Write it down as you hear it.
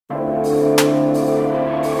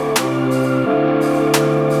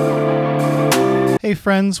Hey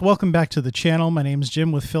friends, welcome back to the channel. My name is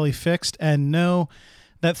Jim with Philly Fixed, and no,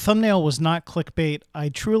 that thumbnail was not clickbait. I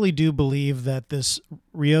truly do believe that this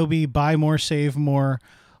Ryobi buy more, save more,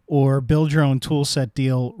 or build your own tool set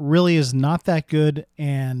deal really is not that good,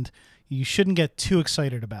 and you shouldn't get too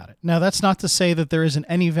excited about it. Now, that's not to say that there isn't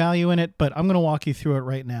any value in it, but I'm going to walk you through it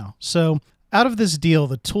right now. So out of this deal,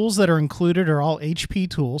 the tools that are included are all HP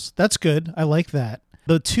tools. That's good. I like that.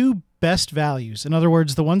 The two best values, in other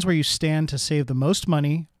words, the ones where you stand to save the most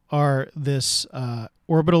money, are this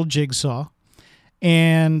orbital jigsaw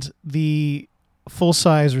and the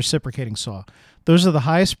full-size reciprocating saw. Those are the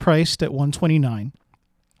highest priced at $129.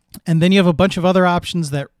 And then you have a bunch of other options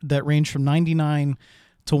that range from $99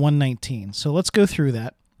 to $119. So let's go through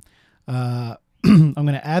that. I'm going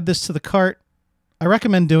to add this to the cart. I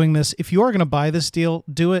recommend doing this. If you are going to buy this deal,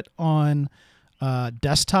 do it on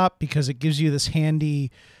desktop, because it gives you this handy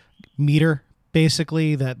meter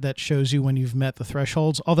basically that shows you when you've met the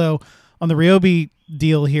thresholds. Although on the Ryobi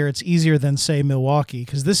deal here, it's easier than, say, Milwaukee,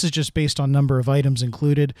 because this is just based on number of items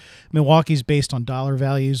included. Milwaukee's based on dollar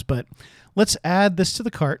values. But let's add this to the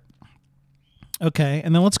cart. Okay,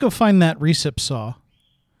 and then let's go find that recip saw,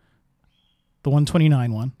 the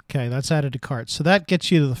 129 one. Okay, that's added to cart. So that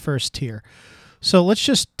gets you to the first tier. So let's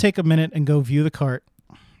just take a minute and go view the cart.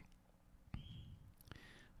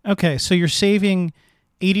 Okay, so you're saving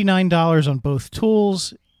 $89 on both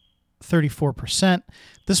tools, 34%.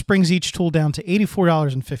 This brings each tool down to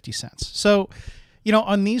 $84.50. So, you know,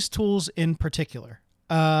 on these tools in particular,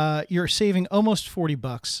 you're saving almost 40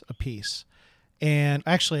 bucks a piece. And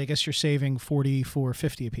actually, I guess you're saving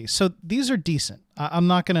 $44.50 a piece. So these are decent. I'm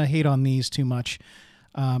not going to hate on these too much.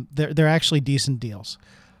 They're actually decent deals.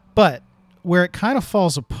 But where it kind of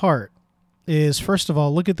falls apart is, first of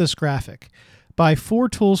all, look at this graphic. Buy 4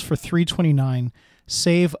 tools for $329,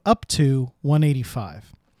 save up to $185.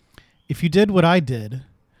 If you did what I did,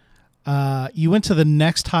 you went to the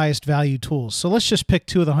next highest value tools. So let's just pick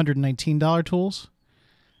 2 of the $119 tools.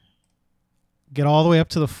 Get all the way up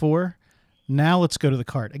to the 4. Now let's go to the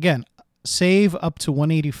cart. Again, save up to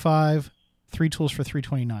 $185, 3 tools for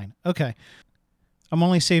 $329. Okay. I'm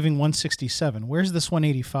only saving $167. Where's this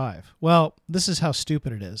 $185? Well, this is how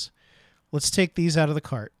stupid it is. Let's take these out of the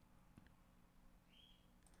cart.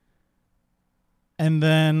 And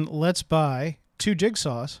then let's buy 2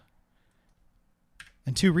 jigsaws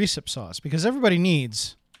and 2 recip saws, because everybody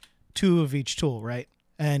needs 2 of each tool, right?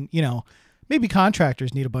 And, you know, maybe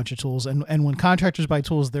contractors need a bunch of tools. And when contractors buy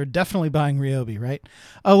tools, they're definitely buying Ryobi, right?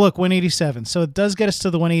 Oh, look, $187. So it does get us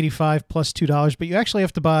to the $185 plus $2, but you actually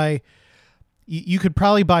have to buy, you could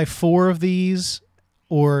probably buy 4 of these,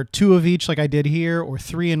 or 2 of each like I did here, or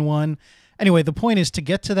 3 in 1. Anyway, the point is, to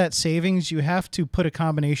get to that savings, you have to put a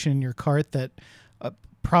combination in your cart that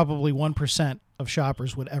probably 1% of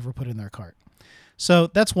shoppers would ever put in their cart. So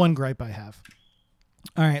that's one gripe I have.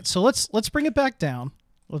 All right, so let's bring it back down.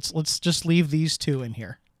 Let's just leave these 2 in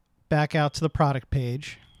here. Back out to the product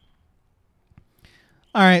page.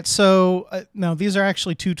 All right, so now these are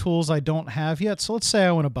actually 2 tools I don't have yet. So let's say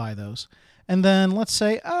I want to buy those. And then let's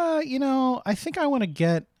say, you know, I think I want to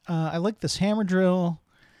get, I like this hammer drill,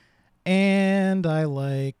 and I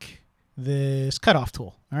like this cutoff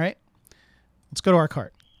tool. All right, let's go to our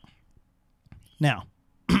cart. Now,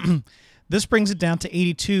 this brings it down to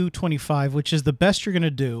 $82.25, which is the best you're going to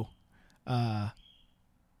do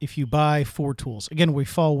if you buy 4 tools. Again, we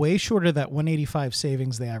fall way short of that $185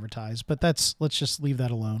 savings they advertise, but let's just leave that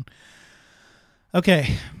alone.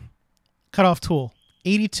 Okay, cutoff tool,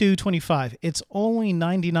 $82.25. It's only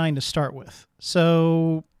 $99 to start with.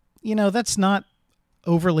 So, you know, that's not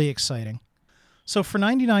overly exciting. So for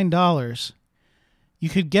 $99, you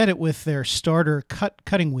could get it with their starter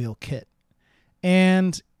cutting wheel kit.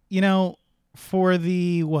 And, you know, for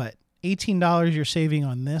the, what, $18 you're saving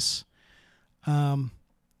on this, you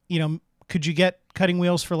know, could you get cutting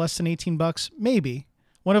wheels for less than 18 bucks? Maybe.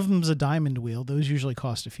 One of them's a diamond wheel. Those usually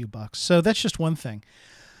cost a few bucks. So that's just one thing.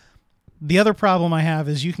 The other problem I have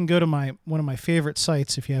is you can go to one of my favorite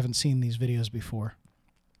sites if you haven't seen these videos before.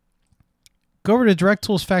 Go over to Direct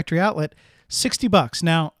Tools Factory Outlet, 60 bucks.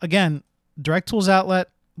 Now, again, Direct Tools Outlet,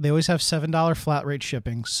 they always have $7 flat rate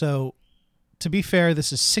shipping. So to be fair,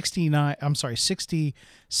 this is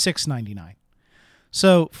 $66.99.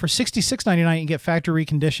 So for $66.99, you get factory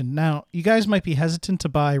reconditioned. Now, you guys might be hesitant to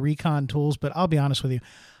buy recon tools, but I'll be honest with you.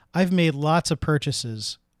 I've made lots of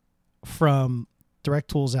purchases from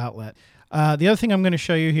Direct Tools Outlet. The other thing I'm going to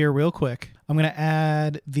show you here real quick, I'm going to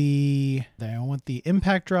add I want the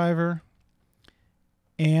impact driver,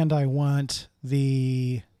 and I want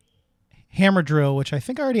the hammer drill, which I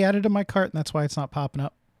think I already added to my cart, and that's why it's not popping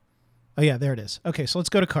up. Oh yeah, there it is. Okay, so let's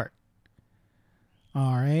go to cart.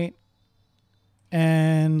 All right.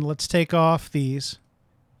 And let's take off these.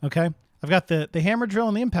 Okay. I've got the hammer drill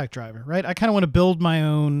and the impact driver, right? I kind of want to build my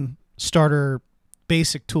own starter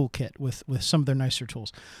basic toolkit with some of their nicer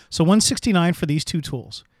tools. So $169 for these two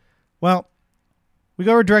tools. Well, we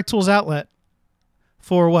go to Direct Tools Outlet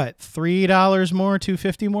for what? $3 more,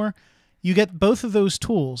 $2.50 more? You get both of those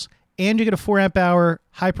tools, and you get a 4 amp hour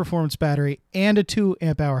high performance battery and a 2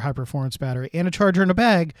 amp hour high performance battery and a charger in a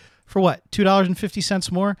bag for what?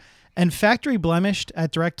 $2.50 more? And factory blemished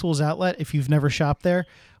at Direct Tools Outlet, if you've never shopped there,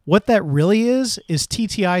 what that really is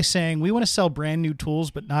TTI saying, we want to sell brand new tools,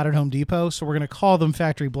 but not at Home Depot, so we're going to call them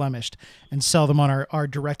factory blemished and sell them on our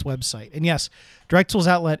direct website. And yes, Direct Tools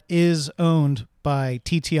Outlet is owned by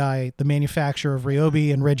TTI, the manufacturer of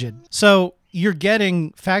Ryobi and Rigid. So you're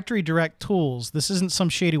getting factory direct tools. This isn't some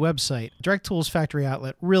shady website. Direct Tools Factory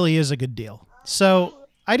Outlet really is a good deal. So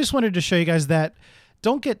I just wanted to show you guys that.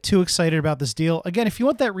 Don't get too excited about this deal. Again, if you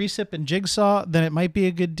want that recip and jigsaw, then it might be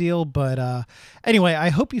a good deal. But anyway, I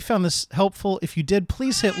hope you found this helpful. If you did,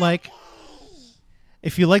 please hit like.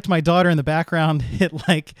 If you liked my daughter in the background, hit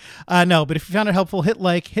like. No, but if you found it helpful, hit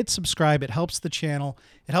like, hit subscribe. It helps the channel.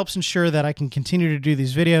 It helps ensure that I can continue to do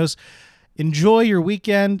these videos. Enjoy your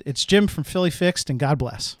weekend. It's Jim from Philly Fixed, and God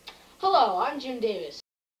bless. Hello, I'm Jim Davis.